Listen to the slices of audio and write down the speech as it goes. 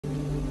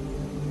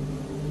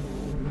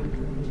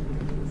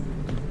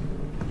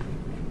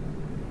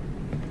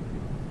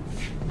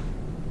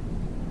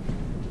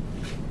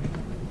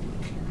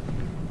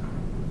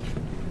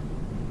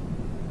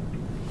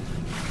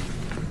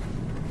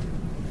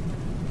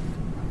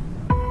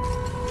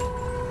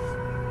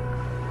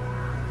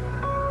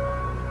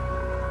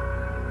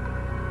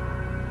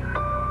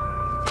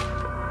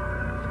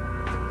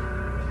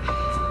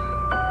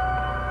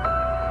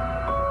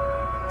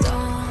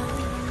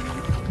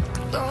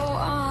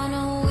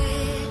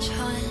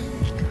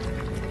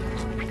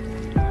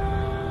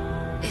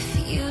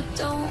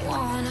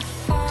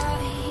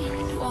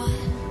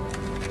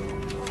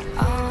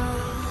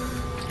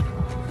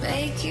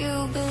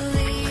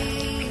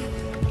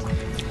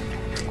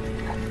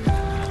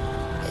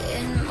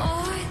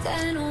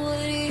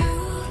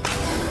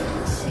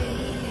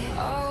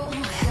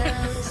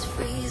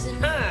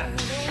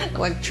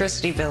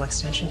electricity bill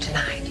extension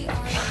tonight.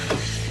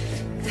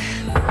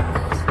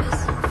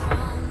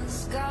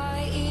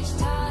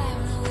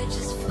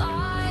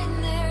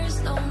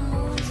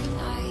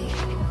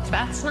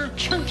 That's not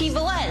Chunky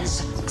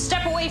Velez.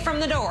 Step away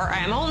from the door. I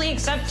am only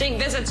accepting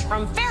visits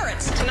from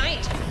ferrets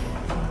tonight.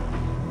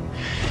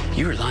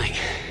 You were lying.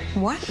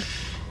 What?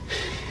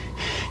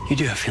 You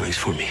do have feelings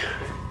for me.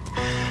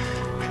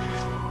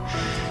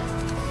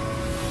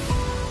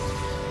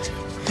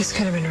 This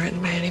could have been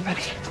written by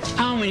anybody.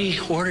 How many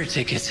order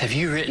tickets have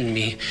you written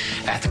me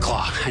at the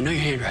clock? I know your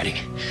handwriting.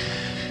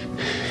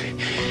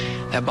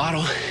 That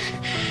bottle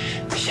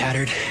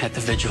shattered at the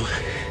vigil,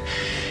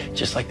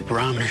 just like the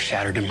barometer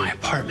shattered in my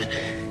apartment.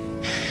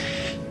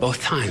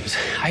 Both times,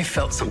 I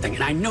felt something,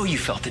 and I know you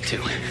felt it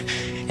too.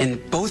 And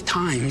both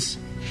times,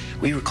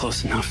 we were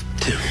close enough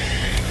to...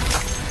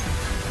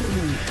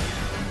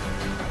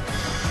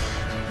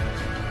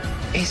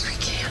 Ace, we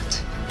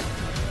can't.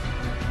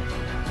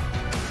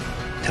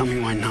 Tell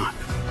me why not.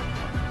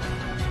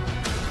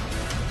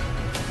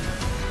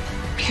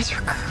 Because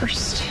we're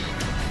cursed.